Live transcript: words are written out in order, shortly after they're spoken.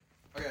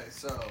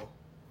So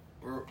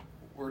we're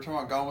talking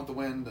about Gone with the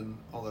Wind and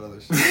all that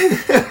other stuff.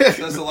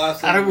 That's the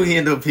last thing. How did we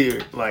end up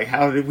here? Like,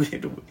 how did we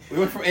end up? We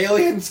went from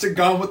Aliens to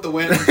Gone with the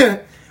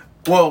Wind.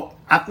 Well,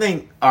 I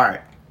think, all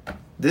right,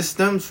 this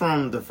stems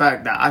from the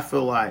fact that I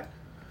feel like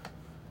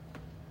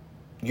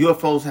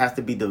UFOs have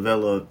to be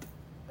developed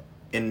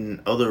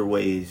in other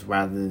ways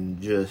rather than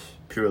just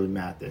purely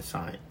math and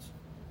science.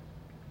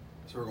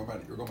 So we're going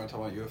back to talk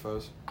about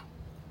UFOs?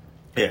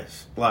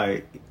 Yes.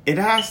 Like, it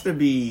has to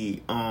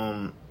be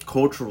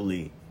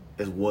culturally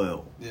as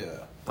well.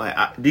 Yeah.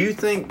 Like, do you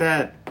think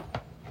that,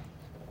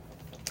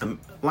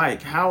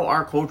 like, how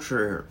our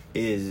culture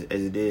is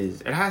as it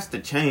is, it has to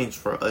change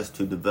for us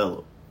to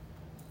develop?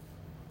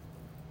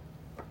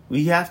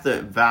 We have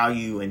to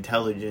value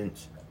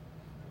intelligence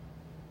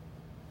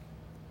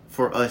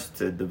for us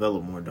to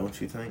develop more,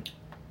 don't you think?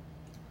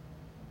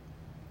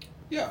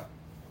 Yeah.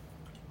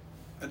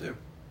 I do.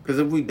 Because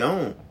if we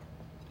don't,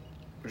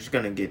 we're just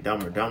going to get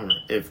dumber and dumber.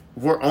 If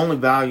we're only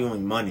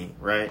valuing money,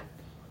 right?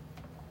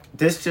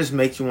 This just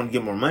makes you want to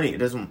get more money. It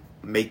doesn't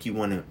make you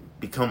want to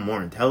become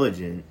more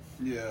intelligent.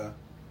 Yeah.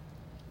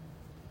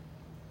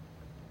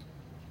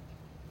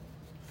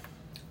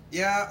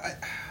 Yeah,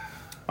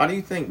 Why do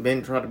you think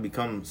men try to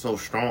become so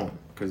strong?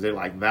 Because they,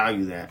 like,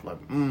 value that. Like,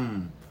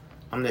 I'm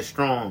this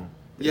strong.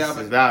 This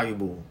is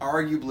valuable.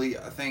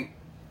 Arguably, I think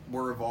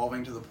we're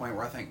evolving to the point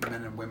where I think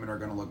men and women are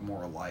going to look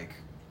more alike.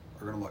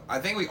 I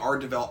think we are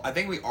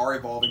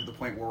evolving to the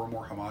point where we're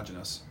more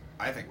homogenous.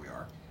 I think we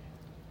are.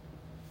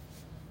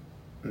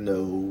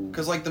 No.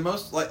 Because, like, the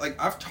most... Like,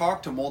 I've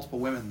talked to multiple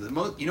women.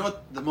 You know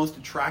what the most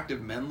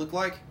attractive men look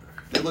like?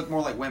 They look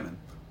more like women.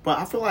 But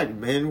I feel like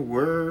men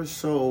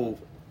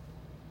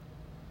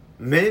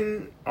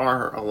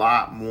are a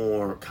lot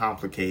more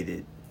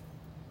complicated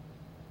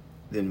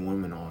than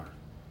women are.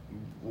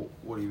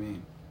 What do you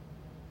mean?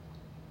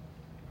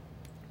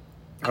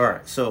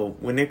 Alright, so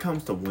when it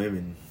comes to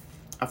women,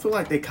 I feel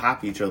like they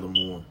copy each other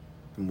more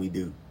than we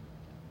do.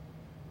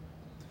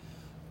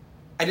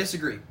 I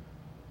disagree.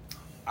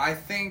 I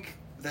think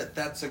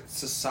that's a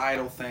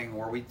societal thing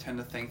where we tend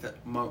to think that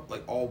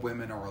all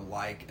women are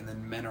alike and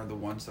then men are the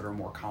ones that are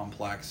more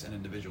complex and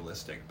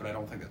individualistic, but I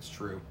don't think that's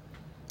true.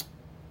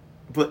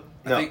 But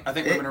I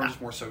think women are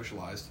just more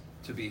socialized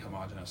to be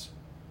homogenous.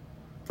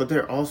 But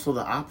they're also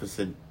the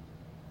opposite.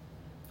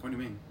 What do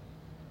you mean?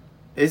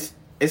 It's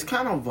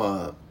kind of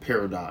a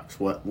paradox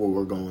what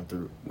we're going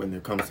through when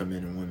it comes to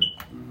men and women.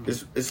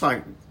 Mm-hmm. It's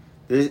like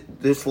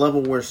this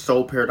level where it's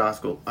so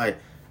paradoxical. Like,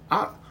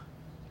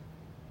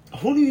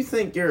 who do you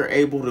think you're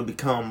able to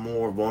become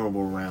more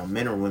vulnerable around,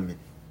 men or women?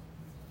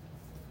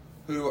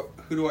 Who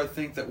do I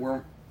think that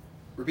we're...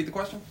 Repeat the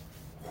question?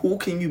 Who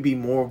can you be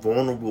more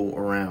vulnerable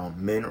around,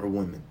 men or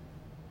women?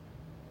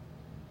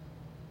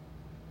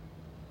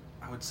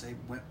 I would say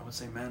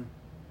men.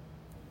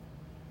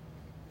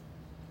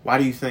 Why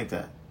do you think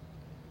that?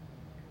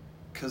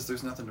 Because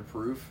there's nothing to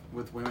prove.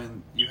 With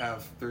women,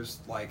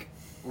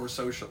 we're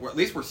social, or at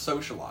least we're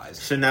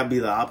socialized. Shouldn't that be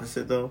the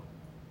opposite, though?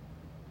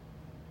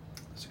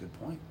 That's a good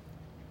point.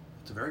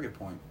 It's a very good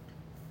point.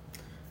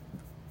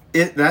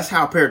 That's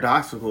how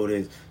paradoxical it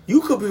is.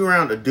 You could be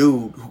around a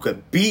dude who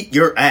could beat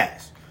your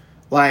ass.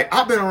 Like,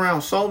 I've been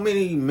around so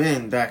many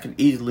men that could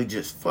easily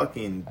just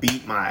fucking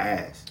beat my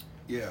ass.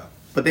 Yeah.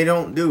 But they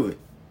don't do it.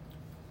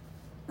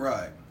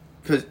 Right.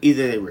 Because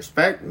either they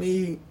respect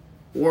me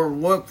or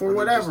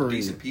whatever reason.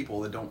 Decent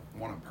people that don't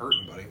want to hurt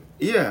anybody.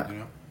 Yeah. You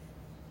know?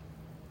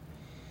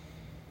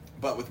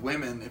 But with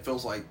women, it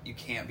feels like you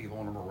can't be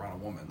vulnerable around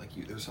a woman. Like,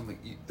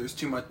 there's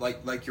too much,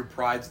 like your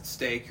pride's at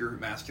stake, your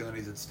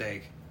masculinity's at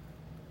stake.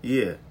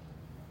 Yeah.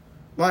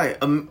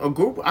 Like,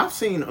 I've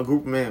seen a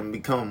group of men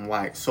become,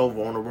 like, so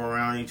vulnerable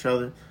around each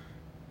other.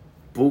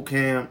 Boot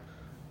camp,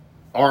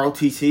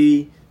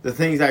 ROTC, the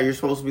things that you're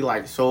supposed to be,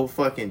 like, so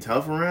fucking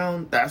tough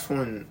around, that's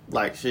when,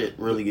 like, shit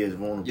really gets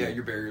vulnerable. Yeah,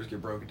 your barriers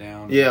get broken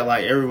down. Yeah,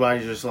 like,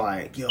 everybody's just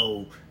like,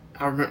 yo,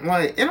 I remember,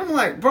 like, and I'm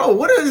like, bro,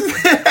 what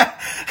is that?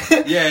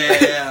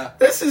 Yeah.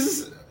 This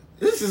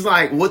is,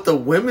 like, what the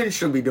women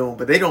should be doing,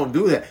 but they don't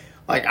do that.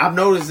 Like, I've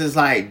noticed it's,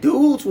 like,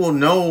 dudes will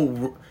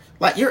know...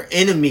 Like, your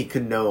enemy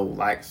could know,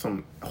 like,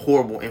 some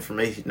horrible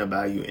information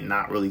about you and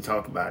not really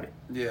talk about it.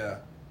 Yeah.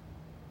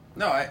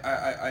 No,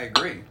 I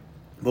agree.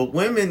 But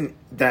women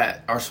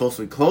that are supposed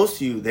to be close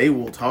to you, they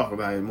will talk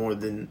about it more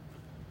than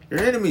your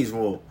enemies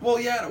will. Well,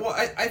 yeah. Well,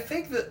 I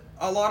think that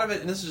a lot of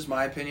it, and this is just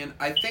my opinion,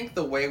 I think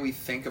the way we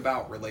think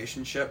about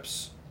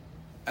relationships,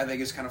 I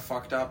think is kind of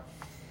fucked up.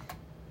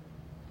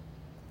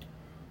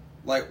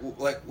 Like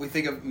we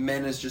think of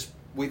men as just...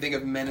 We think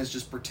of men as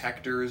just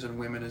protectors and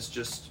women as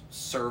just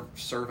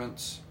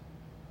servants.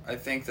 I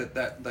think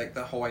that like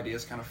the whole idea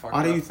is kind of fucked up.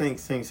 Why do you think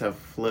things have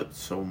flipped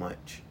so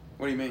much?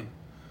 What do you mean?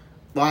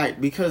 Like,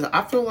 because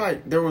I feel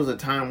like there was a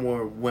time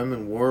where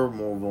women were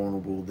more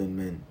vulnerable than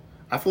men.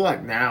 I feel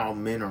like now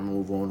men are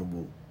more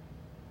vulnerable.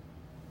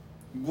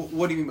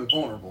 What do you mean by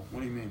vulnerable? What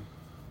do you mean?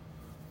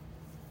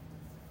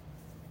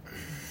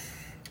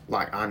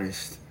 Like,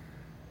 honest.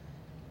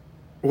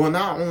 Well,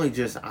 not only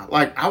just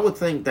like I would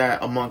think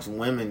that amongst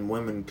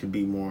women could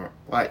be more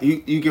like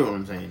you get what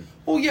I'm saying.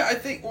 Well, yeah, I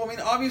think. Well, I mean,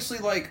 obviously,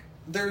 like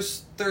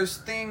there's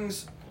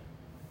things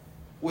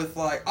with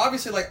like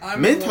obviously like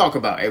men talk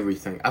about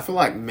everything. I feel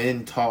like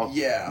men talk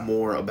Yeah.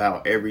 more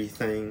about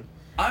everything,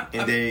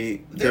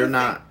 and they're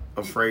not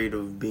afraid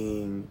of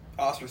being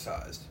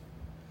ostracized.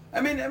 I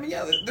mean,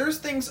 yeah. There's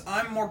things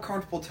I'm more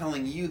comfortable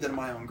telling you than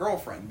my own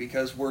girlfriend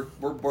because we're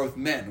both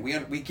men.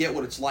 We get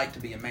what it's like to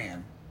be a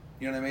man.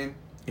 You know what I mean?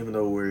 even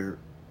though we're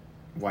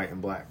white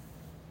and black.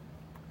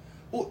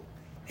 Well,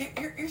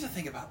 here's the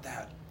thing about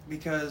that,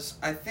 because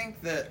I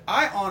think that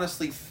I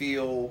honestly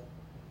feel,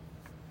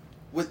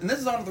 and this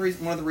is one of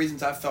the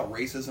reasons I felt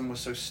racism was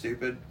so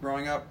stupid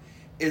growing up,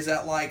 is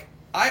that like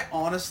I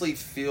honestly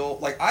feel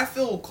like I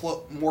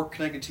feel more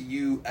connected to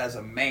you as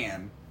a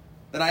man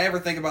than I ever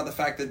think about the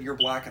fact that you're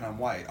black and I'm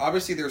white.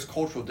 Obviously, there's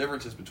cultural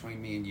differences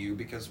between me and you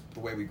because of the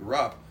way we grew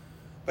up,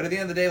 but at the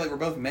end of the day, like we're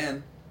both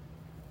men.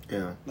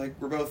 Yeah. Like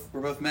we're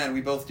both men.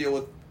 We both deal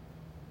with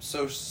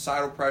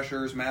societal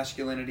pressures,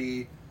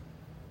 masculinity,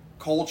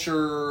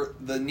 culture,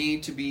 the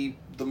need to be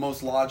the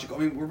most logical. I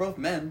mean, we're both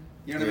men.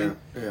 You know what I mean?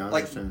 Yeah, I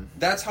like understand.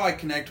 that's how I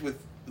connect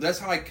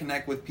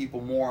with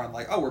people more on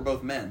like, oh, we're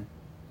both men.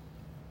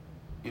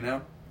 You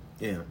know?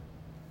 Yeah.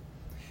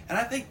 And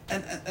I think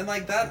and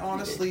like that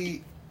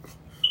honestly,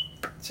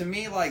 to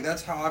me, like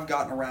that's how I've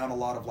gotten around a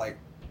lot of like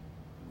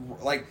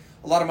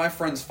a lot of my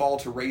friends fall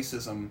to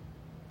racism.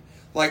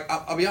 Like,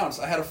 I'll be honest,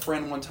 I had a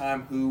friend one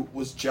time who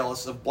was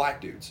jealous of black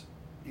dudes.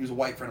 He was a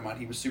white friend of mine.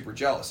 He was super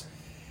jealous.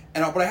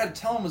 And what I had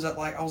to tell him was that,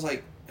 like, I was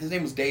like, his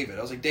name was David.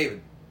 I was like,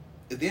 David,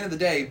 at the end of the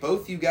day,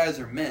 both you guys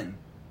are men.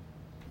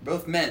 You're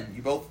both men.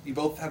 You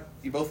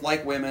both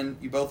like women.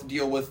 You both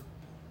deal with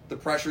the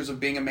pressures of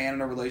being a man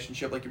in a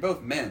relationship. Like, you're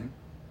both men.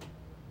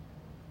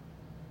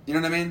 You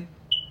know what I mean?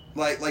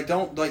 Like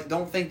don't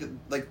think that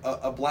like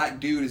a black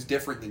dude is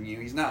different than you.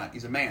 He's not.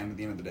 He's a man at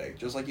the end of the day,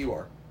 just like you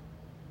are.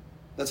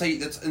 That's how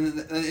you.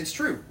 And it's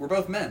true. We're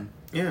both men.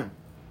 Yeah.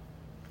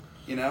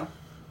 You know.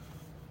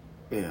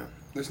 Yeah.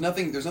 There's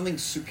nothing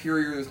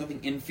superior. There's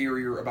nothing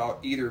inferior about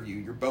either of you.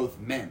 You're both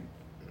men.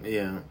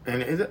 Yeah,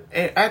 and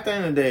at the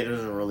end of the day, it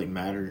doesn't really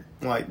matter.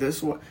 Like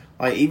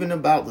even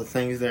about the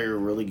things that you're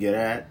really good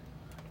at.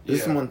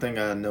 This is one thing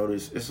I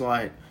noticed. It's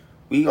like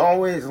we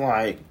always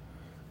like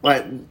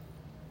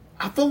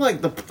I feel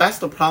like that's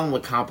the problem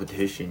with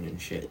competition and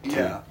shit. Too.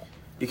 Yeah.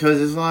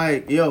 Because it's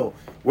like, yo,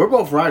 we're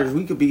both writers.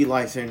 We could be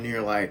like sitting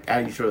here like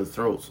at each other's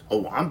throats.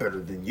 Oh, I'm better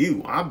than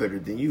you. I'm better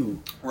than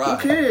you. Right.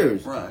 Who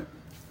cares? Right.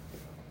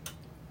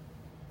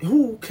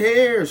 Who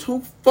cares?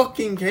 Who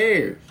fucking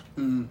cares?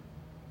 Mm.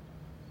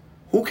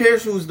 Who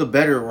cares who's the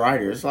better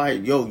writer? It's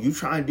like, yo, you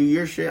trying to do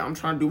your shit. I'm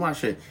trying to do my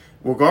shit.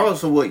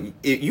 Regardless of what,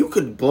 if you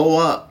could blow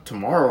up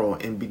tomorrow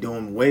and be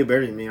doing way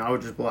better than me, I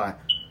would just be like,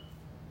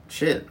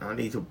 shit, I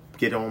need to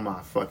get on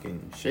my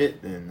fucking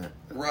shit then.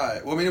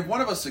 Right. Well, I mean, if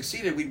one of us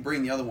succeeded, we'd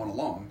bring the other one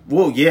along.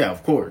 Well, yeah,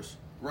 of course.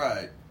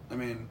 Right. I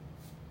mean,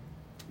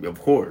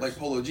 of course. like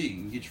Polo G,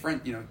 you get your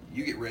friend,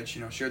 you get rich,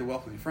 share the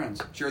wealth with your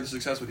friends, share the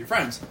success with your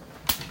friends.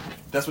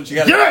 That's what you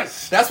got to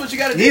yes! do. That's what you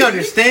got to do. He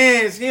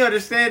understands. He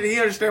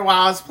understands why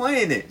I was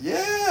playing it.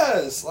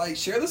 Yes. Like,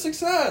 share the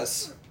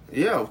success.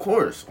 Yeah, of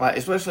course. Like,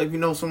 especially if you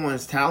know someone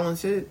is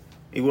talented,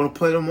 you want to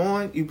put them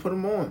on, you put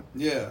them on.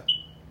 Yeah.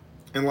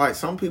 And, like,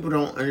 some people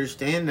don't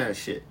understand that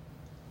shit.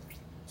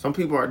 Some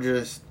people are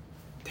just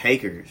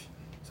takers.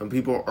 Some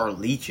people are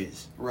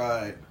leeches.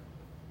 Right.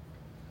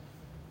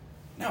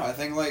 No, I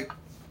think,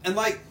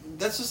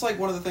 that's just,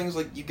 one of the things,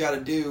 you got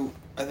to do,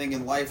 I think,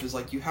 in life is,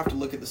 you have to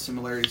look at the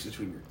similarities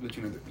between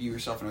you,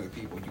 yourself, and other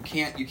people. You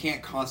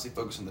can't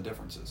constantly focus on the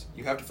differences.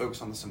 You have to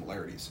focus on the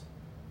similarities.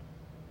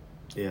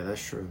 Yeah,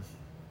 that's true.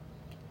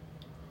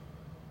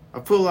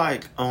 I feel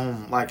like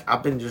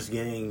I've been just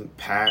getting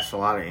past a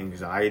lot of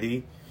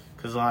anxiety.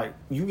 Because, I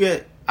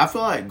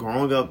feel like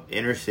growing up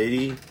inner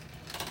city,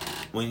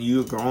 when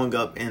you're growing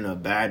up in a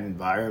bad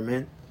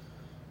environment,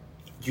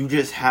 you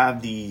just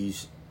have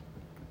these,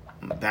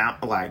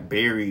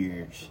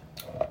 barriers.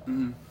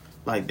 Mm-hmm.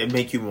 They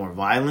make you more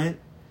violent.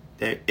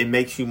 It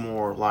makes you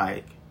more,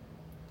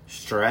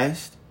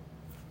 stressed.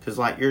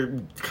 Because,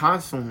 you're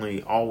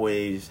constantly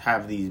always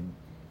have these,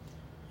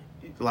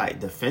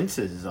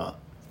 defenses up.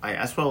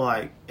 I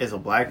feel as a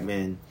black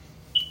man,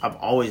 I've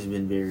always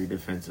been very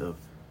defensive.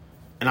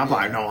 And I'm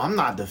like, no, I'm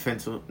not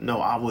defensive. No,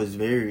 I was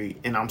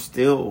and I'm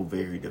still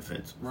very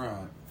defensive.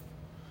 Right.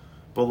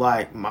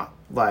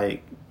 But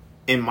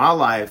in my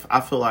life,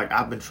 I feel like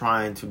I've been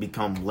trying to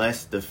become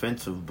less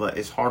defensive, but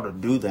it's hard to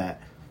do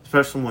that,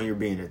 especially when you're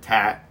being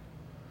attacked,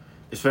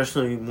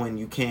 especially when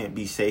you can't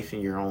be safe in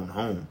your own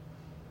home.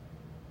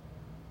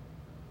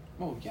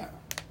 Oh, yeah.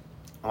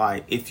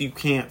 If you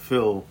can't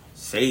feel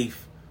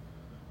safe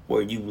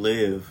where you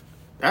live,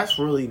 that's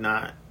really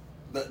not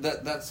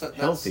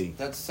healthy.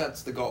 That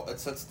sets the goal. It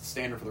sets the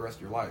standard for the rest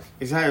of your life.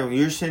 Exactly.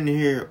 You're sitting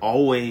here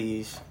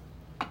always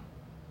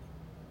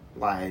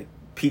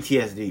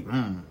PTSD.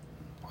 I'm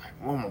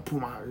gonna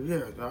put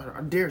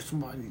I dare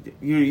somebody.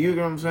 You get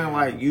what I'm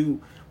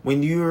saying?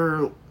 When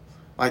you're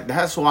Like,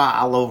 that's why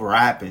I love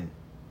rapping.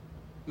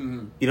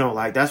 Mm-hmm. You know,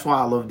 like, that's why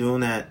I love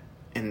doing that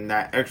and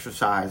that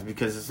exercise,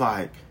 because it's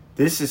like,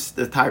 this is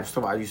the type of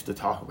stuff I used to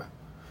talk about.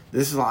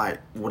 This is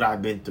like what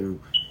I've been through,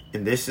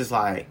 and this is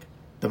like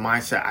the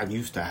mindset I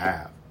used to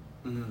have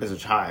as a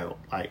child.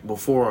 Like,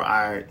 before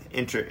I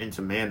entered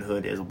into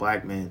manhood as a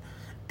black man,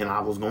 and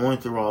I was going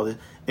through all this,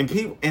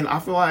 and I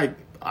feel like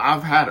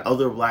I've had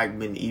other black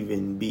men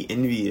even be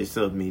envious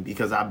of me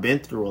because I've been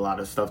through a lot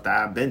of stuff that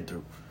I've been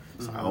through.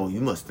 It's like, oh, you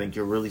must think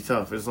you're really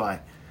tough. It's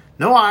like,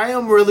 no, I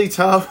am really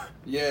tough.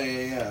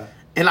 Yeah.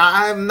 And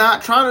I'm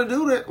not trying to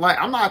do that. Like,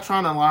 I'm not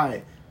trying to,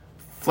 like,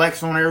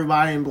 flex on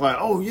everybody and be like,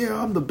 oh,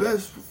 yeah, I'm the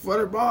best,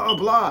 blah, blah,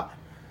 blah.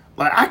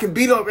 Like, I can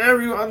beat up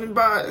everybody,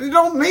 but it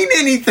don't mean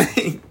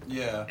anything.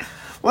 Yeah.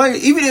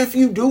 Like, even if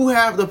you do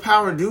have the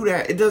power to do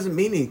that, it doesn't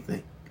mean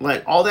anything.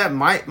 Like, all that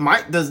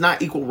might does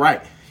not equal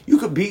right. You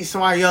could beat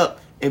somebody up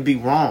and be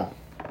wrong.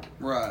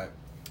 Right.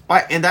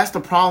 Like, and that's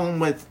the problem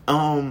with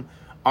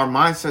our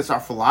mindsets, our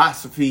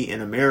philosophy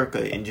in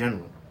America in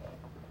general.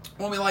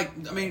 Well, I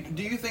mean,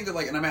 do you think that,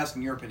 like, and I'm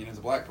asking your opinion as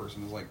a black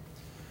person, is like,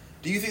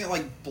 do you think that,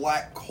 like,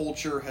 black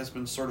culture has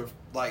been sort of,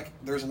 like,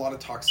 there's a lot of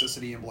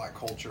toxicity in black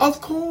culture?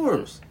 Of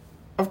course.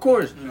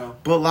 You know?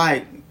 But,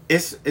 like,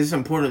 it's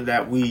important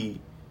that we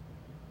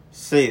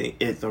say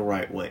it the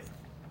right way.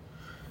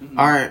 Mm-hmm.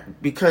 All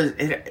right, because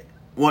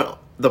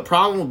the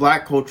problem with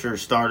black culture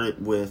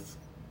started with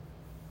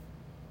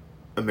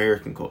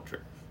American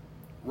culture.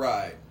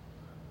 Right.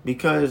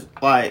 Because,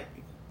 like,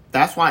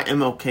 that's why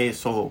MLK is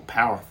so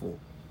powerful.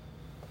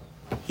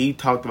 He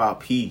talked about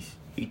peace.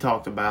 He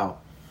talked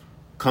about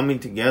coming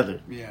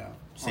together. Yeah.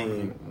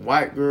 Seeing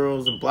white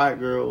girls and black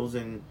girls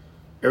and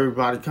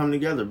everybody come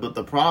together. But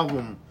the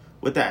problem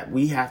with that,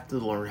 we have to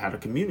learn how to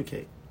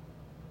communicate.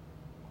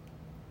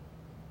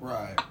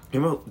 Right.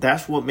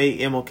 That's what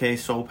made MLK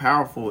so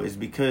powerful, is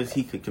because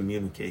he could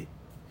communicate.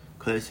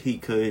 Because he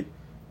could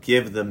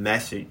give the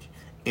message.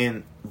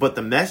 But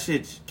the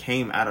message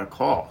came at a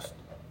cost.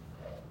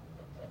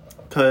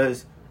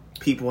 Because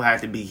people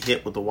had to be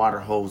hit with the water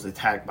hose,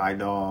 attacked by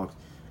dogs.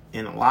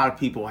 And a lot of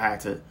people had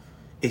to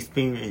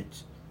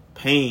experience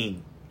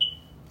pain,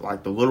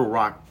 like the Little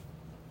Rock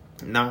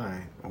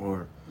 9,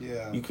 or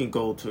you can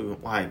go to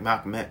like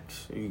Malcolm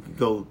X, you could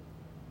go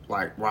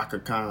like Rocker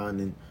Khan,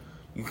 and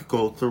you could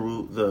go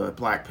through the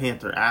Black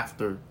Panther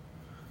after.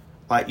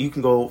 Like, you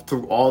can go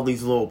through all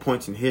these little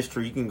points in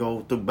history. You can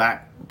go through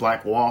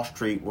Black Wall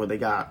Street, where they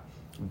got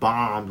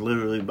bombed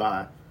literally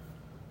by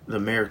the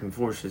American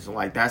forces.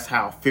 Like, that's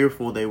how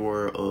fearful they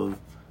were of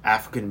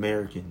African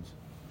Americans.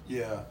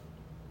 Yeah.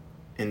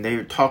 And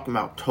they're talking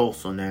about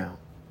Tulsa now.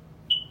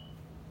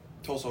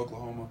 Tulsa,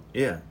 Oklahoma.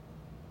 Yeah.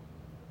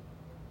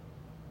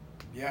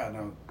 Yeah,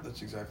 no,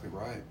 that's exactly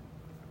right.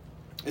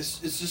 It's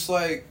just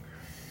like,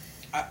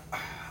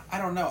 I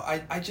don't know.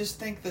 I just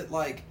think that,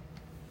 like,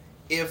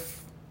 if,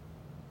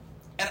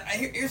 and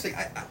here's the thing,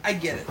 I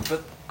get it,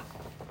 but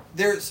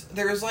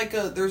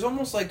there's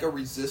almost like a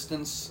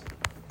resistance,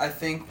 I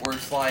think, where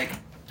it's like,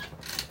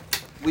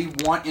 we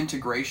want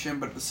integration,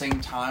 but at the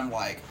same time,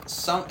 like,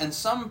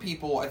 some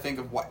people, I think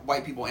of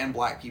white people and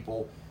black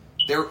people,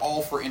 they're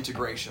all for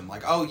integration.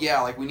 Like, oh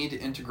yeah, like, we need to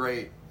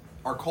integrate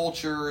our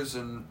cultures,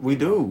 and we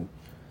do.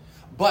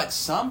 But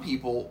some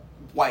people,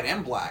 white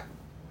and black,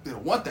 they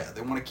don't want that.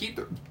 They want to keep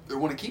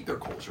their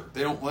culture.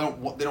 They don't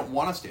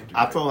want us to integrate.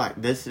 I feel like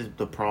this is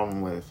the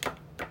problem with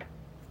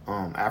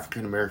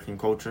African American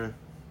culture.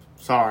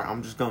 Sorry,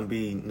 I'm just gonna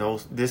be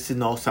this is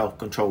no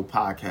self-control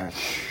podcast.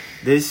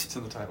 It's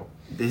in the title.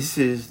 This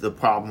is the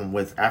problem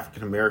with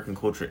African American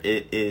culture.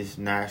 It is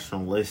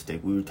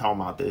nationalistic. We were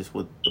talking about this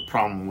with the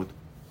problem with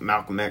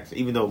Malcolm X.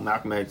 Even though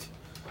Malcolm X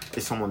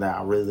is someone that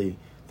I really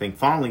think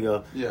fondly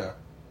of. Yeah.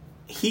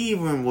 He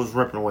even was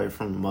ripping away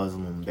from the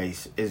Muslim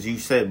base, as you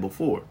said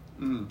before.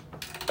 Mm.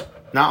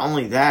 Not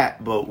only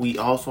that, but we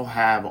also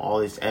have all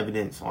this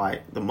evidence,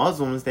 like the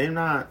Muslims,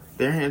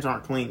 their hands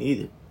aren't clean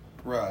either.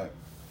 Right.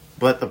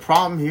 But the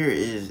problem here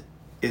is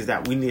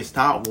that we need to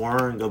stop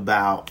worrying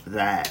about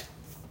that.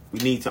 We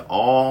need to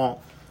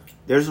all.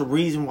 There's a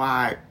reason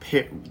why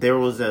there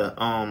was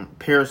a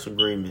Paris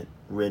Agreement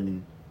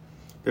written.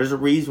 There's a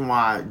reason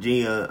why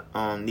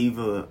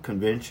Geneva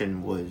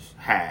Convention was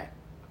had.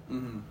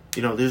 Mm-hmm.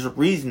 You know, there's a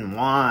reason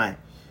why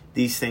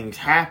these things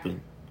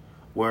happen,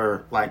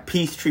 where, like,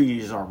 peace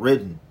treaties are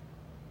written.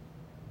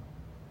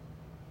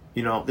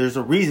 You know, there's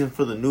a reason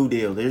for the New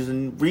Deal. There's a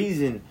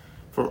reason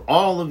for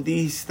all of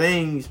these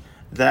things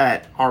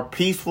that are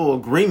peaceful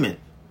agreement.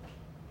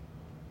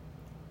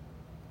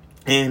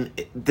 And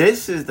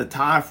this is the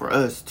time for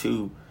us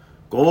to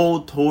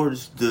go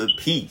towards the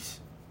peace.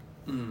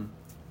 Mm.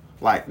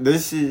 Like,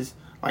 this is,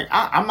 like,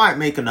 I might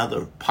make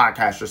another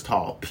podcast just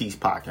called Peace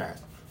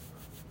Podcast.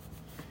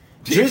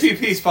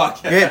 Peace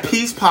Podcast. Yeah,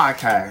 Peace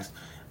Podcast.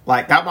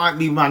 Like, that might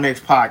be my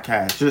next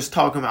podcast. Just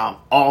talking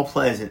about all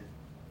pleasant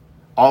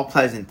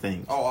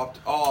things. All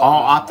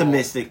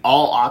optimistic,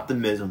 all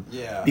optimism.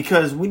 Yeah.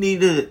 Because we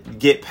need to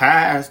get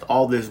past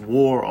all this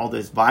war, all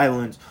this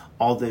violence,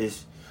 all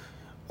this,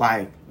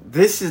 like,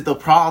 this is the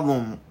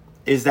problem,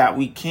 is that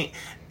we can't,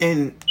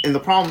 and the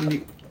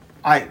problem,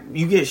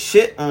 you get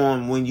shit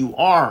on when you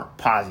are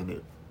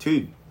positive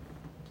too,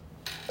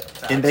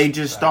 and they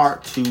just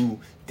start to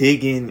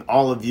dig in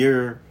all of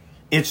your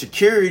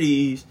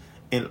insecurities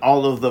and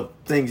all of the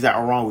things that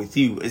are wrong with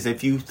you, as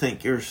if you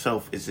think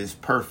yourself is this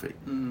perfect.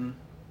 Mm-hmm.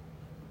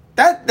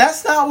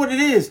 That's not what it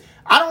is.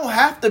 I don't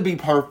have to be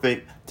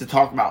perfect to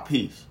talk about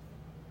peace.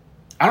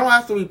 I don't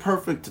have to be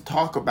perfect to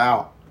talk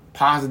about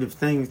positive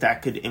things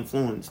that could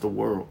influence the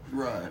world.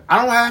 Right.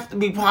 I don't have to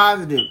be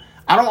positive.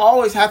 I don't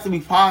always have to be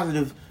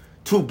positive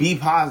to be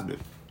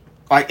positive.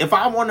 Like, if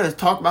I want to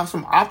talk about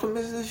some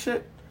optimism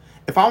shit,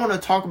 if I want to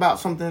talk about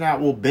something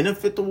that will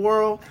benefit the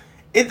world,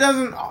 it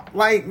doesn't,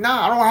 I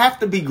don't have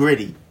to be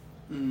gritty.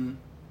 Mm.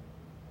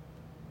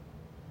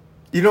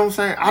 You know what I'm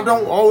saying? I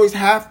don't always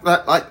have,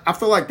 I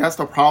feel like that's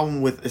the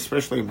problem with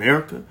especially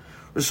America.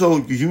 We're so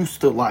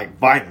used to,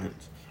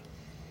 violence.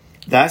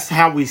 That's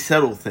how we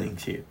settle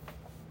things here.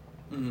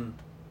 Mm.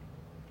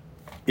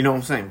 You know what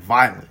I'm saying?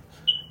 Violence.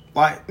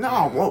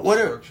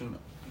 Destruction.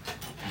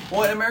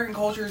 Well, American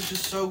culture is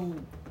just so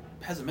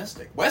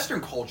pessimistic.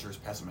 Western culture is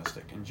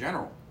pessimistic in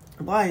general.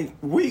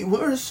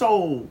 We're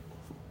so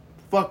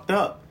fucked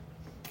up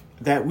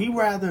that we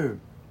rather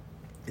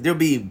there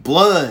be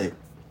blood.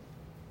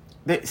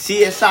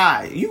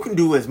 CSI. You can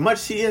do as much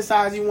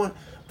CSI as you want,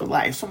 but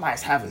if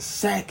somebody's having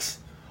sex,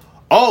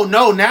 oh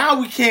no, now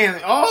we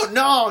can't. Oh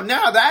no,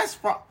 now that's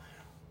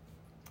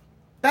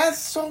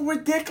so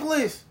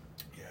ridiculous.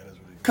 Yeah, it is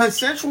ridiculous.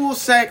 Consensual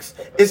sex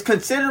is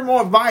considered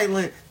more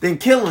violent than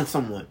killing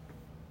someone.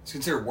 It's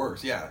considered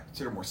worse, yeah.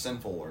 Considered more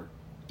sinful or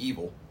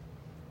evil.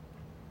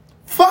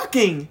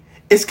 Fucking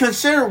is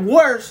considered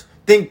worse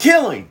than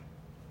killing.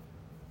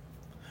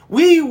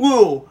 We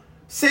will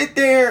sit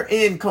there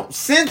and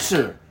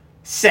censor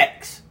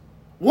sex.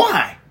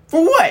 Why?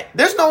 For what?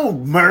 There's no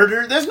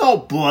murder. There's no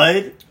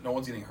blood. No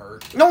one's getting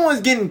hurt. No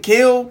one's getting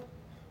killed.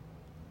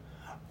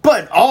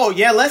 But,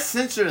 let's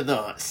censor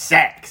the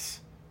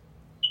sex.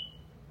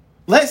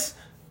 Let's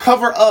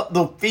cover up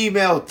the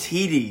female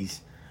titties.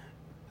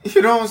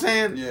 You know what I'm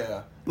saying?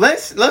 Yeah.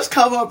 Let's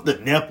cover up the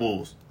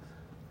nipples.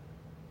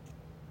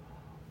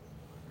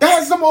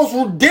 That's the most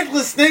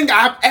ridiculous thing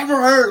I've ever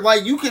heard.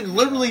 You can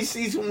literally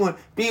see someone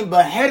being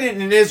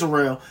beheaded in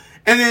Israel,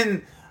 and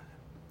then,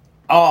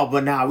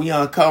 but now we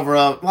gonna cover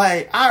up.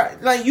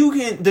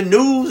 The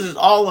news is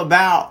all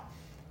about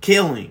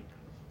killing,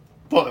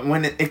 but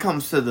when it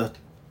comes to the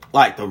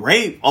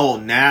rape,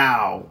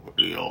 now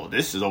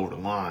this is over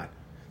the line.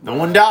 No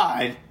one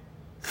died.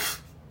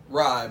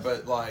 Right,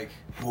 but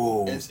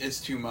whoa, it's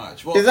too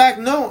much. Well,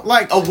 exactly. No,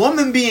 a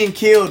woman being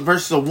killed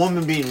versus a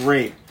woman being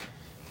raped.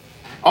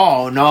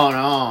 Oh,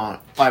 no.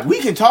 We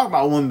can talk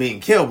about a woman being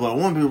killed, but a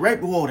woman being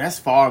raped, whoa, that's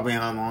far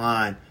beyond the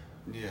line.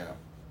 Yeah.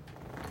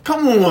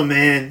 Come on,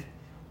 man.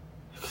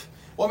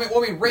 Well, I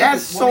mean, rape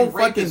that's is... so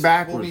fucking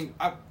backwards.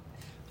 I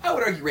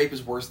would argue rape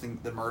is worse than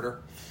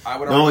murder. I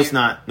would argue... No, it's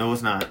not. No,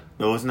 it's not.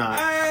 No, it's not.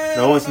 I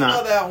no, it's don't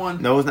not. know that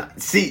one. No, it's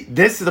not. See,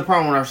 this is the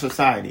problem with our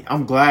society.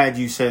 I'm glad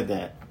you said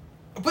that.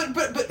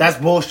 But that's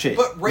bullshit.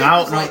 But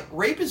rape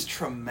rape is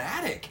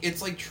traumatic.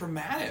 It's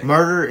traumatic.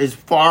 Murder is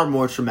far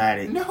more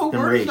traumatic. No,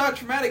 murder's not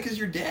traumatic because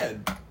you're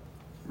dead.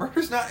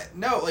 Murder's not.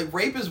 No,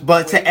 rape is.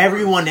 But to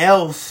everyone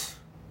else,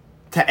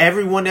 to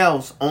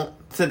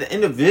the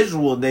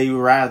individual, they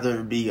would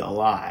rather be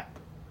alive.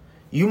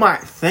 You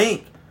might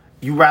think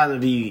you rather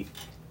be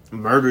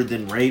murdered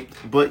than raped,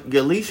 but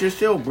at least you're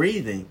still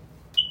breathing.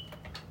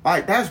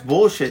 That's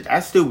bullshit.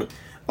 That's stupid.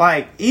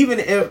 Even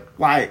if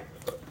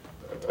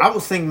I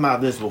was thinking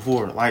about this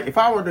before. If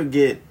I were to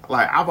get...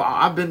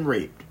 I've been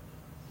raped.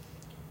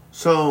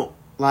 So,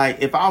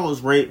 if I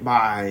was raped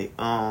by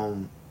a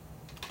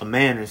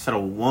man instead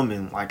of a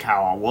woman,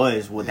 how I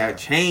was, would that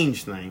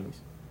change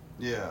things?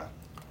 Yeah.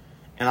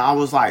 And I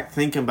was,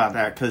 thinking about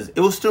that, because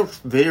it was still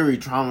very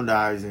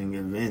traumatizing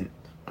event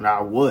when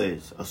I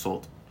was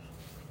assaulted.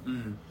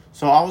 Mm.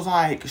 So, I was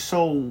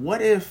so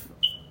what if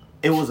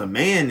it was a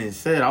man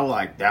instead? I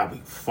was that would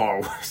be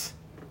far worse.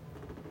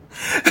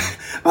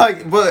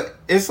 But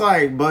it's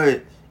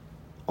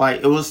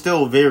it was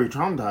still very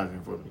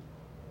traumatizing for me.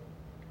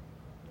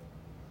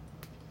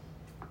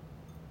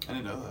 I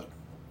didn't know that.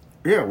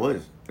 Yeah, it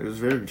was. It was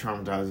very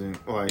traumatizing.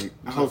 Was it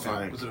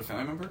a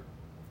family member?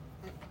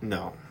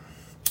 No.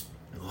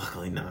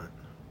 Luckily not.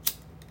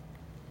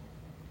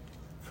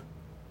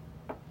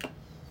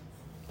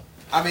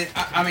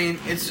 I mean,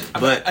 it's.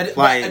 But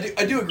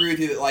I do agree with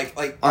you that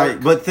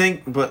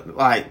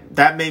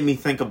that made me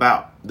think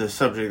about the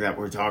subject that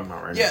we're talking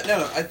about right now. Yeah,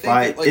 no, I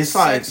think it's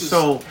sex is,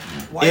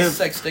 why is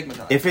sex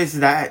stigmatized? If it's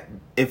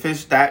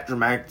that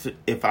dramatic,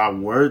 if I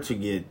were to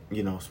get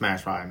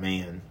smashed by a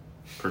man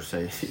per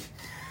se,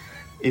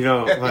 you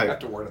have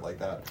to word it like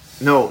that.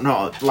 No,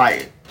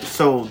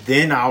 so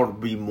then I would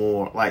be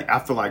more I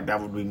feel like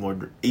that would be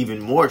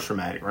even more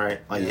traumatic, right?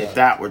 If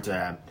that were to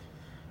happen.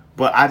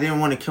 But I didn't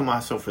want to kill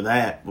myself for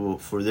that. But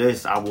for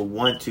this, I would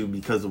want to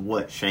because of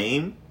what?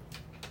 Shame?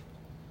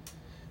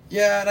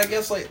 Yeah, and I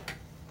guess,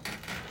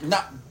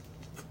 not...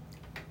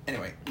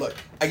 Anyway, look,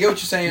 I get what you're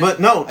saying. But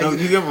no,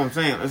 you get what I'm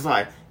saying. It's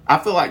I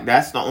feel like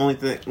that's the only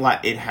thing.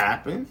 Like, it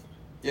happened.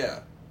 Yeah.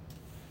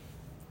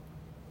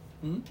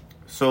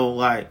 So,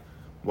 like,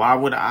 why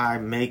would I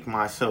make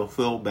myself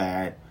feel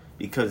bad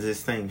because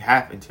this thing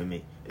happened to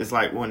me? It's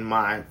like when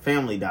my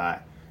family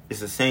died. It's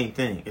the same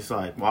thing. It's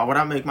like, why would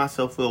I make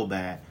myself feel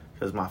bad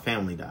because my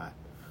family died?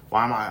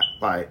 Why am I,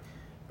 like,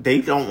 they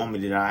don't want me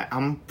to die.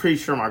 I'm pretty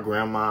sure my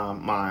grandma,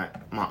 my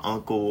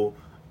uncle,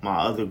 my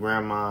other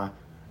grandma,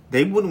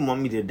 they wouldn't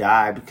want me to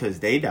die because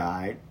they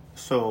died.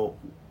 So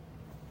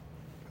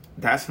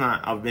that's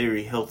not a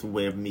very healthy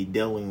way of me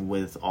dealing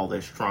with all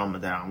this trauma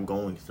that I'm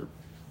going through.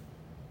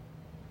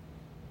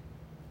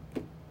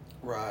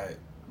 Right.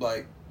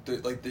 Like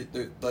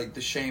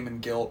the shame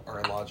and guilt are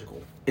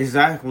illogical.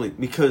 Exactly,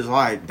 because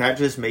like that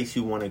just makes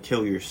you want to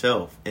kill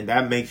yourself, and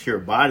that makes your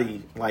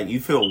body like you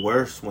feel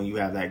worse when you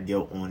have that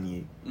guilt on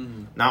you.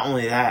 Mm-hmm. Not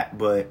only that,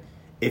 but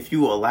if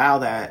you allow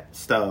that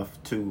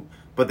stuff to,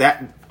 but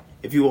that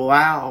if you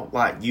allow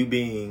like you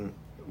being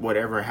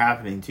whatever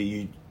happening to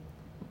you,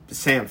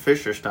 Sam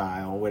Fisher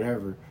style or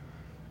whatever,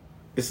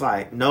 it's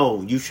like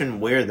no, you shouldn't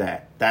wear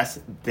that.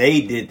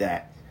 They did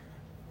that.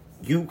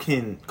 You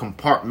can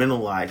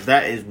compartmentalize.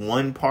 That is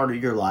one part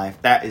of your life.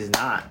 That is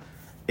not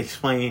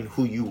explain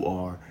who you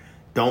are.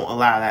 Don't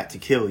allow that to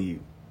kill you.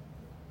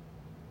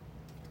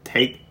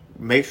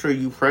 Make sure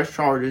you press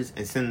charges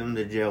and send them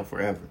to jail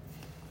forever.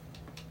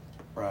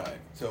 Right.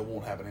 So it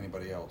won't happen to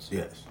anybody else.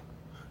 Yes.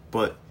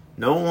 But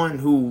no one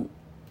who,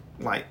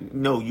 like,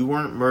 no, you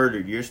weren't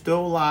murdered. You're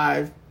still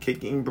alive,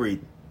 kicking and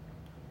breathing.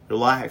 Your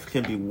life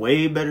can be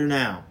way better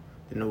now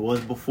than it was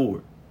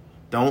before.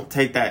 Don't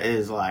take that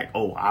as like,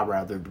 oh, I'd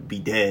rather be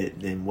dead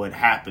than what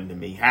happened to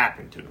me.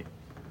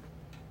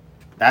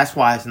 That's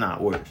why it's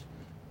not worse.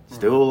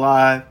 Still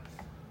alive.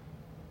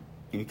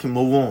 You can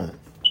move on.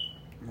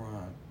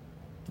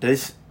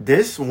 Right.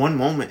 This one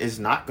moment is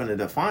not going to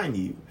define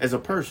you as a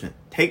person.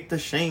 Take the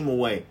shame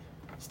away.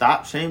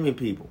 Stop shaming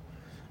people.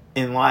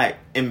 And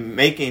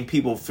making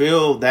people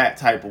feel that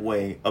type of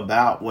way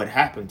about what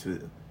happened to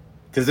them.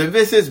 Because if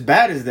it's as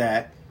bad as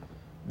that,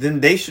 then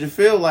they should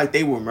feel like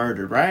they were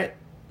murdered, right?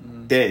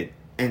 Mm-hmm. Dead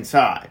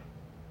inside.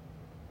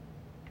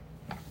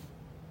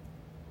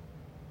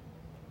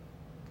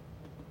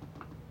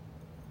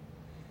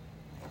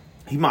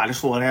 He might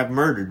as well have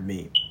murdered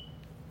me.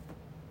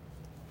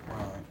 Right.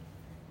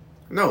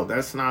 No,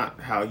 that's not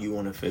how you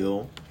want to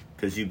feel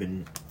because you've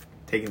been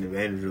taken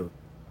advantage of.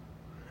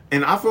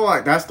 And I feel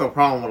like that's the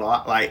problem with a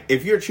lot. Like,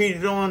 if you're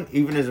cheated on,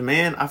 even as a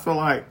man, I feel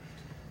like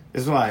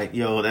it's like,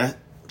 yo, that's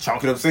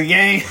chalk it up to the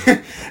game.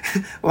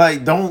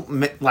 Like,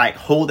 don't like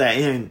hold that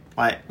in.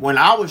 Like, when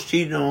I was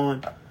cheated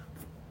on,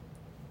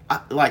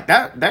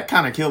 that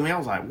kind of killed me. I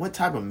was like, what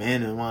type of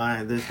man am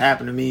I? This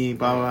happened to me,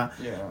 blah, blah,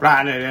 blah. Yeah.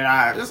 Blah, blah,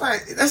 blah, blah. It's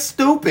like, that's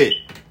stupid.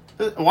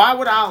 Why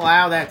would I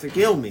allow that to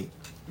kill me?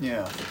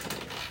 Yeah.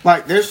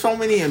 Like, there's so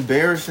many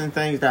embarrassing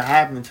things that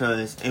happen to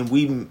us, and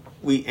we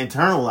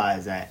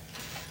internalize that.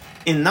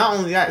 And not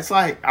only that, it's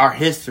like our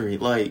history.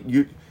 Like,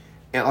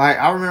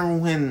 I remember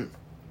when,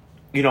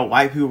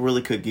 white people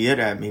really could get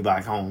at me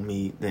by calling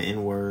me the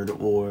N-word,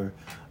 or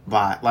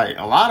by, like,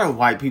 a lot of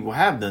white people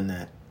have done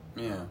that.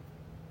 Yeah.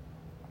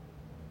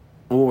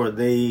 Or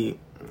they,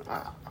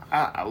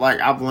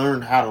 I've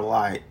learned how to,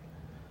 like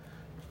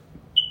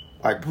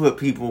put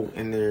people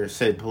in their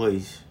said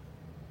place.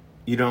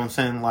 You know what I'm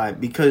saying? Like,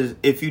 because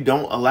if you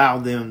don't allow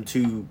them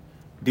to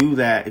do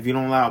that, if you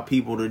don't allow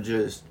people to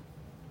just,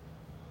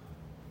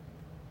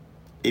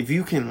 if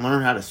you can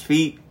learn how to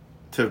speak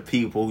to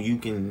people, you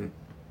can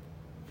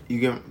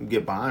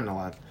get behind a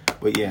lot.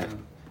 But yeah,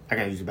 I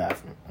gotta use the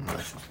bathroom.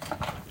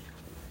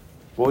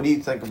 What do you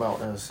think about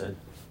what I said?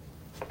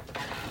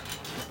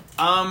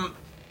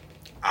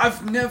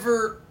 I've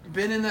never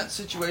been in that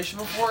situation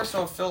before,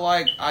 so I feel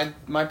like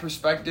my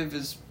perspective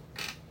is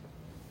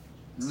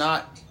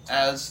not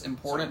as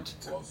important.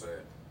 Well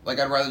said. Like,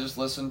 I'd rather just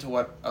listen to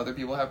what other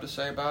people have to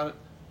say about it.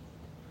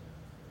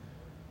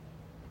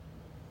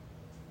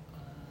 I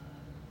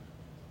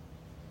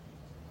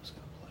was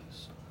gonna play a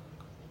song.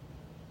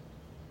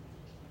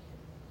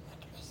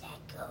 What was I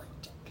going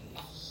to play?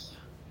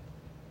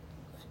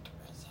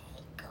 What was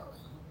I going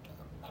to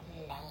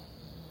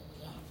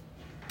play?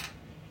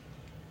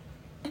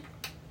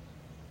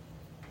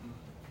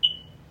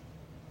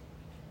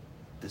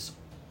 This.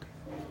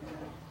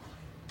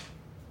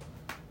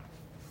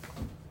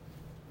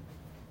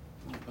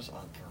 What was I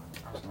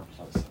gonna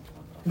play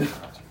something.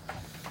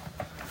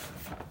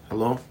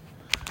 Hello?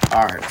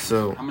 Alright,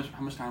 so How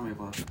much time do we have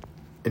left?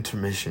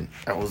 intermission.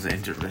 That was the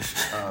intermission.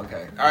 Oh,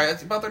 okay. All right,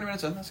 it's about 30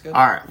 minutes in. That's good.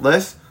 Alright,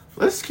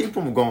 let's keep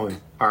them going.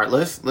 Alright,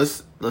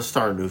 let's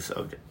start a new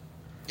subject.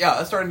 Yeah,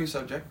 let's start a new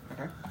subject.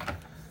 Okay.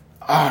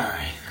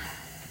 Alright,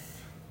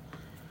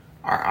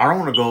 I don't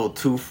want to go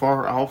too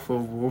far off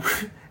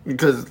of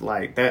because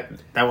like that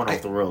went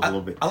off the rails a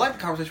little bit. I like the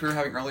conversation we were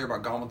having earlier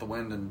about Gone with the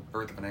Wind and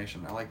Birth of a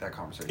Nation. I like that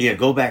conversation. Yeah,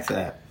 go back to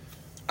that.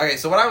 Okay,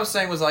 so what I was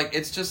saying was like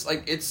it's just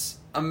like it's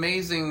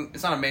amazing.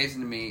 It's not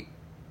amazing to me.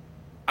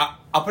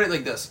 I'll put it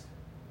like this.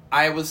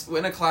 I was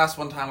in a class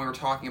one time, we were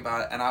talking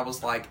about it, and I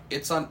was like,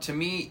 to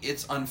me,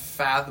 it's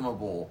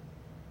unfathomable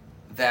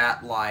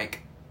that like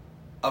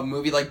a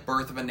movie like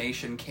Birth of a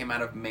Nation came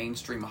out of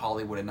mainstream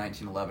Hollywood in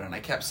 1911, and I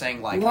kept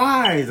saying like,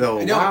 why though?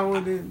 No, Why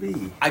would it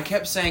be? I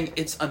kept saying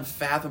it's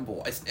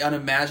unfathomable, it's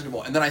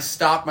unimaginable, and then I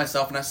stopped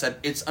myself and I said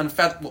it's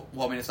unfathomable.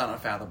 Well, I mean, it's not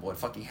unfathomable; it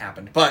fucking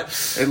happened, but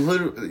It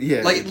literally,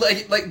 yeah,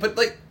 but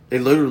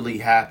it literally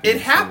happened.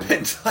 it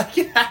happened. Like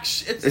it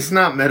actually, It's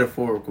not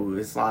metaphorical.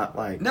 It's not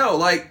like no,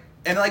 like,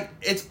 and like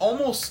it's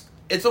almost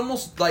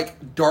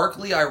like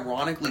darkly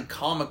ironically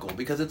comical,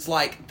 because it's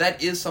like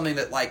that is something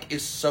that like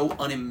is so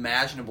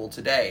unimaginable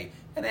today,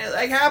 and it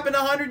like happened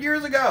 100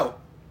 years ago,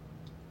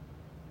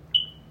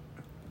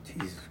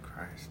 Jesus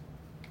Christ,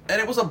 and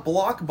it was a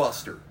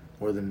blockbuster.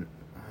 more than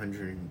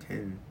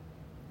 110.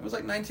 It was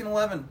like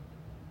 1911,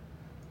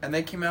 and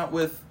they came out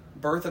with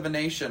Birth of a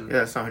Nation. Yeah,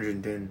 that's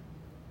 110.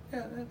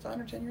 Yeah, that's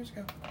 110 years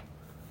ago.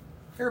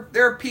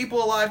 There are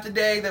people alive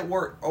today that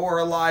were or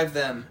alive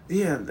then.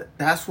 Yeah,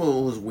 that's what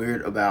was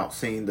weird about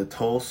seeing the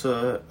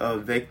Tulsa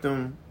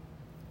victim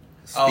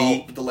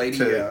speak the lady,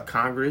 to yeah.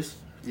 Congress.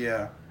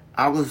 Yeah.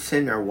 I was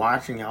sitting there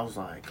watching. I was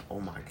like, "Oh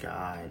my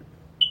God!"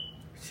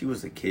 She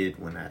was a kid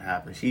when that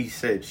happened. She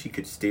said she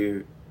could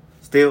still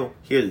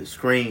hear the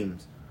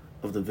screams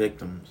of the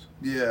victims.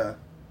 Yeah.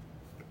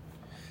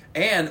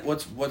 And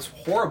what's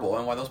horrible,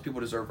 and why those people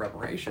deserve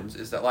reparations,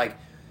 is that like,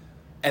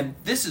 and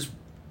this is,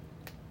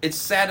 it's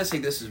sad to say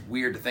this is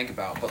weird to think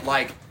about, but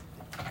like,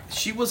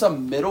 she was a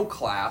middle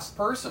class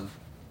person.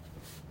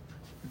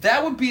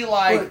 That would be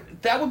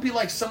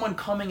like someone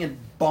coming and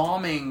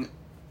bombing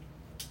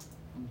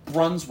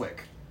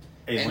Brunswick.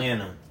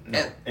 Atlanta,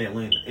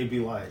 Atlanta. It'd be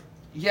like,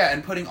 Yeah,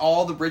 and putting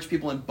all the rich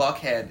people in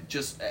Buckhead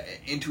just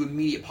into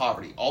immediate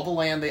poverty. All the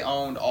land they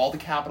owned, all the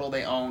capital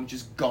they owned,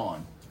 just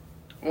gone.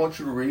 I want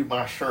you to read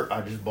my shirt I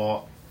just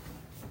bought.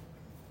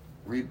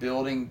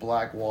 Rebuilding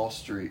Black Wall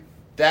Street.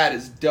 That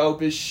is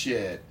dope as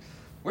shit.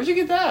 Where'd you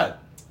get that?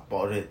 I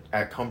bought it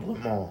at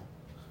Cumberland Mall.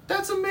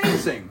 That's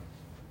amazing.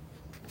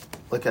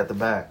 Look at the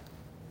back.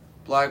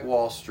 Black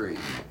Wall Street.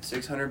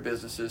 600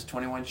 businesses,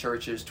 21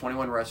 churches,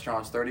 21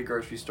 restaurants, 30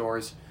 grocery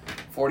stores,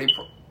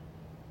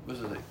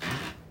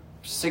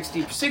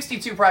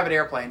 62 private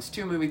airplanes,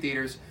 2 movie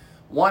theaters,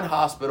 1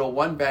 hospital,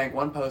 1 bank,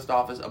 1 post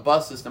office, a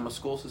bus system, a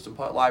school system,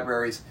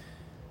 libraries.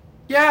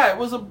 Yeah, it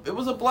was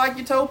a black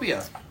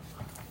utopia.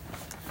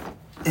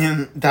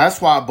 And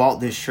that's why I bought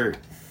this shirt.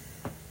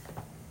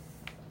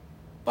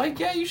 Like,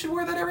 yeah, you should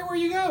wear that everywhere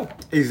you go.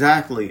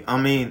 Exactly.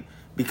 I mean,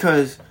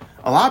 because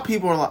a lot of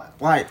people are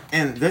like,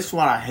 and this is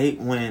what I hate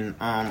when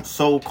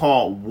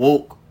so-called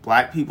woke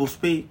black people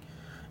speak,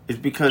 is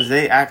because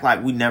they act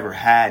like we never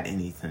had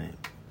anything.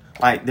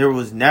 Like, there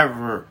was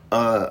never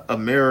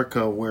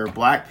America where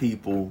black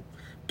people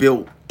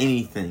built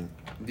anything.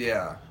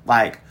 Yeah.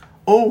 Like,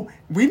 oh,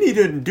 we need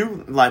to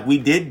do, like, we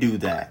did do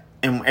that.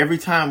 And every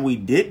time we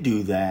did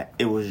do that,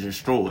 it was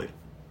destroyed.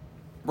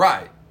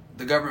 Right.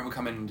 The government would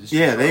come in and destroy.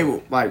 Yeah, they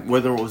were, like,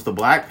 whether it was the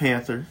Black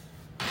Panther,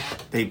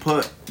 they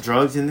put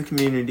drugs in the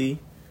community.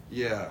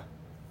 Yeah.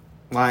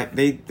 Like,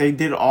 they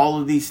did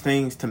all of these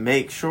things to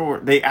make sure.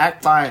 They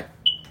act like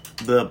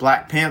the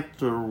Black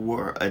Panther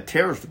were a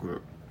terrorist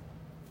group.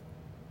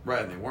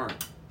 Right, and they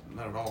weren't.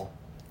 Not at all.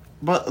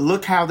 But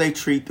look how they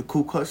treat the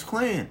Ku Klux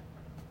Klan.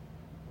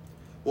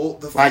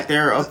 Well, Like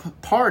they're a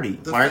party,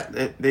 right?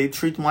 They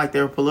treat them like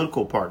they're a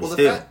political party. Well,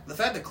 still. the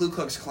fact that Ku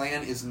Klux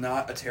Klan is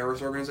not a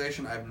terrorist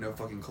organization, I have no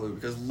fucking clue.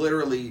 Because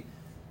literally,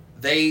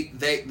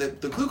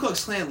 the Ku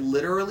Klux Klan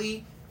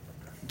literally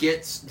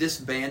gets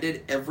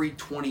disbanded every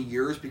 20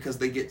 years because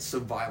they get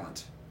so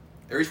violent.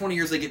 Every 20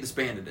 years they get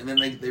disbanded, and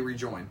then they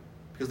rejoin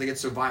because they get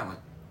so violent.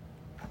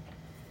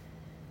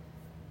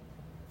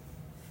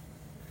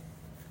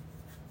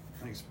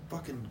 Like, it's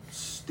fucking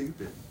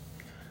stupid.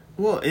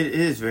 Well, it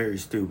is very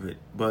stupid,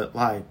 but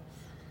like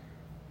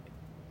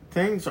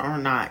things are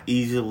not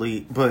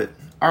easily. But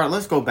all right,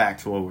 let's go back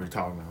to what we were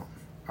talking about.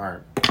 All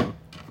right.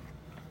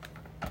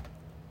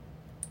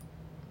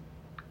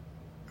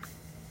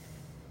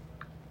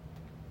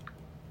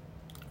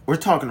 We're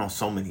talking on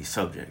so many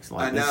subjects.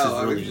 Like, I know. This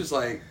is really, it's just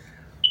like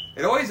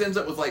it always ends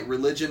up with like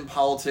religion,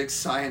 politics,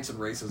 science, and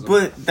racism.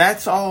 but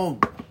that's all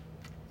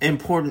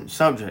important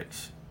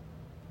subjects.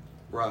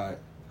 Right.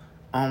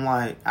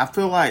 Like, I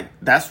feel like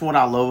that's what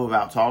I love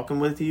about talking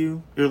with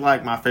you. You're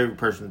like my favorite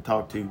person to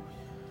talk to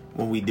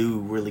when we do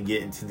really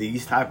get into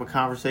these type of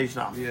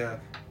conversations. Yeah.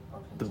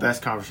 The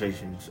best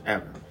conversations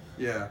ever.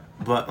 Yeah.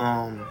 But,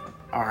 all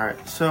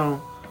right.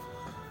 So,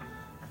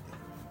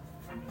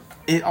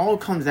 it all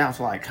comes down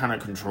to, like, kind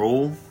of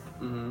control.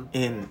 Mm-hmm.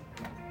 And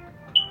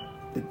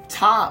the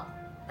top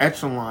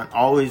echelon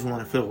always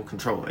want to feel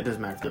control. It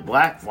doesn't matter if they're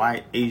black,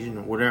 white, Asian,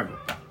 or whatever.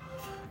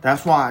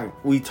 That's why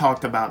we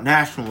talked about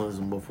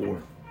nationalism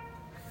before.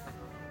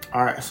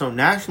 All right, so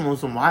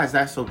nationalism, why is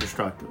that so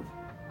destructive?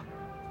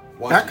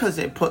 That's because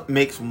it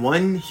makes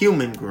one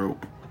human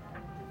group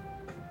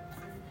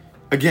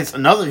against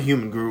another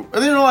human group,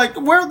 and they're like,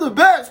 "We're the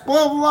best,"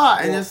 blah blah blah,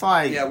 and it's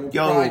like, yeah, well,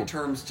 yo, pride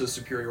turns to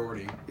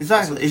superiority.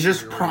 Exactly, it's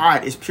just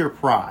pride. It's pure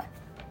pride.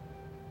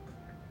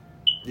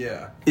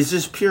 Yeah, it's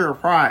just pure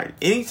pride.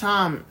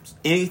 Anytime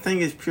anything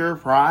is pure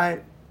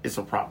pride, it's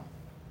a problem.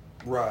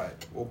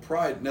 Right. Well,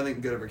 Pride.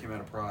 Nothing good ever came out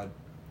of Pride.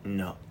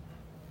 No.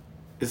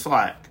 It's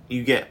like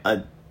you get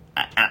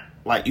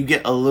you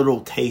get a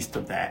little taste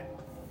of that.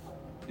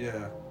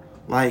 Yeah.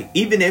 Like,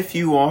 even if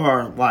you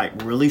are,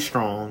 like, really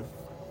strong,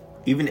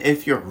 even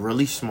if you're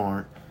really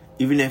smart,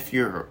 even if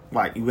you're,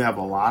 like, you have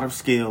a lot of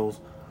skills,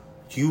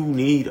 you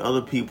need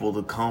other people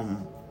to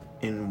come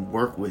and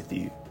work with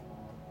you.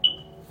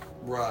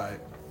 Right.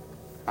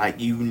 Like,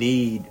 you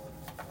need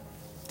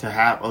to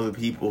have other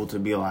people to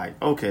be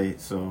like, okay,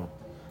 so,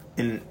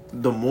 and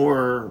the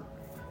more,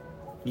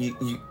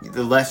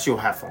 the less you'll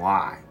have to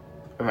lie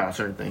about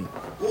certain things.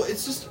 Well,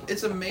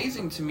 it's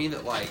amazing to me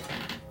that, like,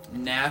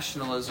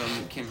 nationalism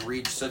can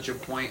reach such a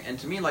point, and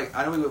to me, like,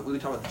 I know we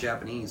talk about the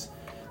Japanese.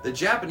 The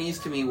Japanese,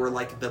 to me, were,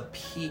 like, the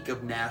peak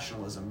of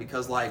nationalism,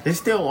 because, like... They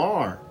still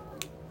are.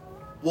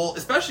 Well,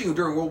 especially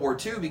during World War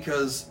II,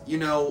 because, you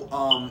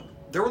know,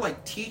 there were,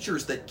 like,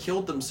 teachers that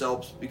killed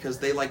themselves because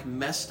they, like,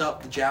 messed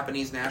up the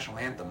Japanese national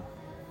anthem.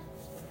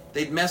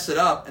 They'd mess it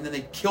up, and then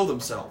they'd kill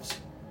themselves.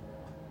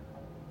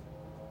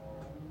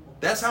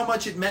 That's how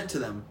much it meant to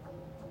them.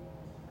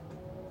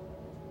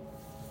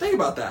 Think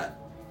about that.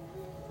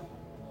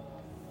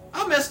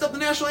 I messed up the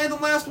national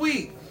anthem last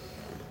week.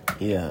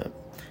 Yeah.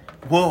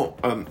 Well,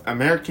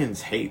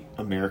 Americans hate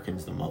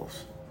Americans the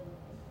most.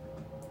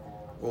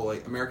 Well,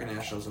 like, American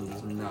nationalism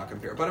does not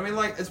compare. But, I mean,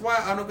 like, it's why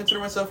I don't consider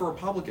myself a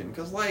Republican.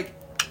 Because, like,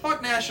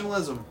 fuck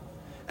nationalism.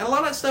 And a lot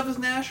of that stuff is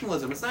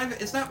nationalism.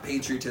 It's not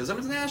patriotism.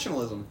 It's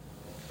nationalism.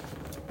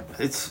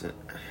 It's...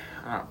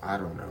 I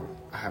don't know.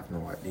 I have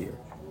no idea.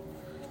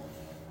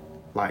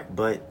 Like,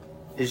 but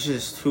it's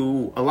just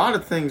too... A lot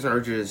of things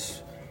are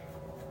just...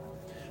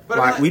 But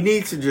like, I mean, we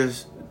need to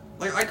just...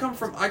 Like, I come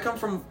from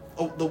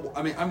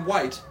I'm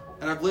white,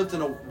 and I've lived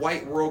in a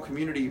white rural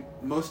community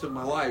most of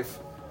my life.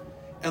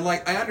 And,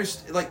 like, I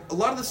understand, like, a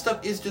lot of this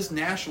stuff is just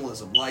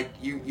nationalism. Like,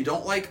 you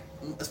don't like,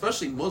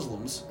 especially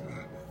Muslims,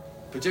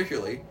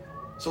 particularly.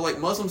 So, like,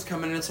 Muslims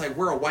come in and it's like,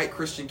 we're a white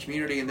Christian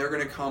community, and they're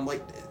going to come,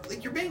 like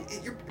you're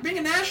being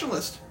a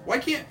nationalist.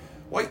 Like, do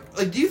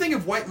you think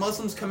if white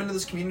Muslims come into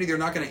this community, they're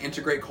not going to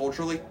integrate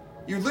culturally?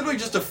 You're literally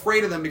just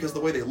afraid of them because of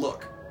the way they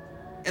look.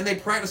 And they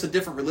practice a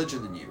different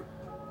religion than you.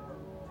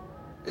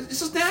 It's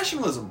just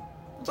nationalism.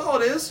 That's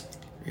all it is.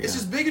 Yeah. It's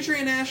just bigotry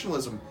and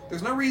nationalism.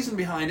 There's no reason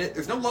behind it.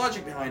 There's no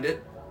logic behind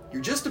it.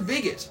 You're just a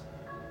bigot.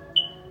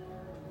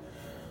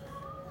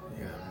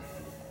 Yeah.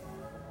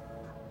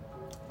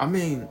 I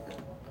mean,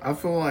 I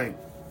feel like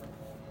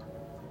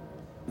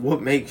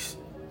what makes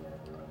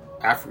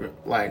African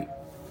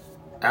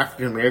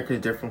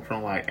Americans different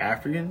from, like,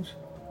 Africans,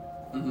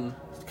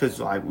 because,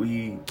 like,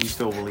 we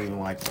still believe in,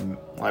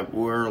 like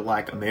we're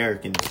like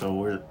Americans,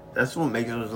 so that's what makes us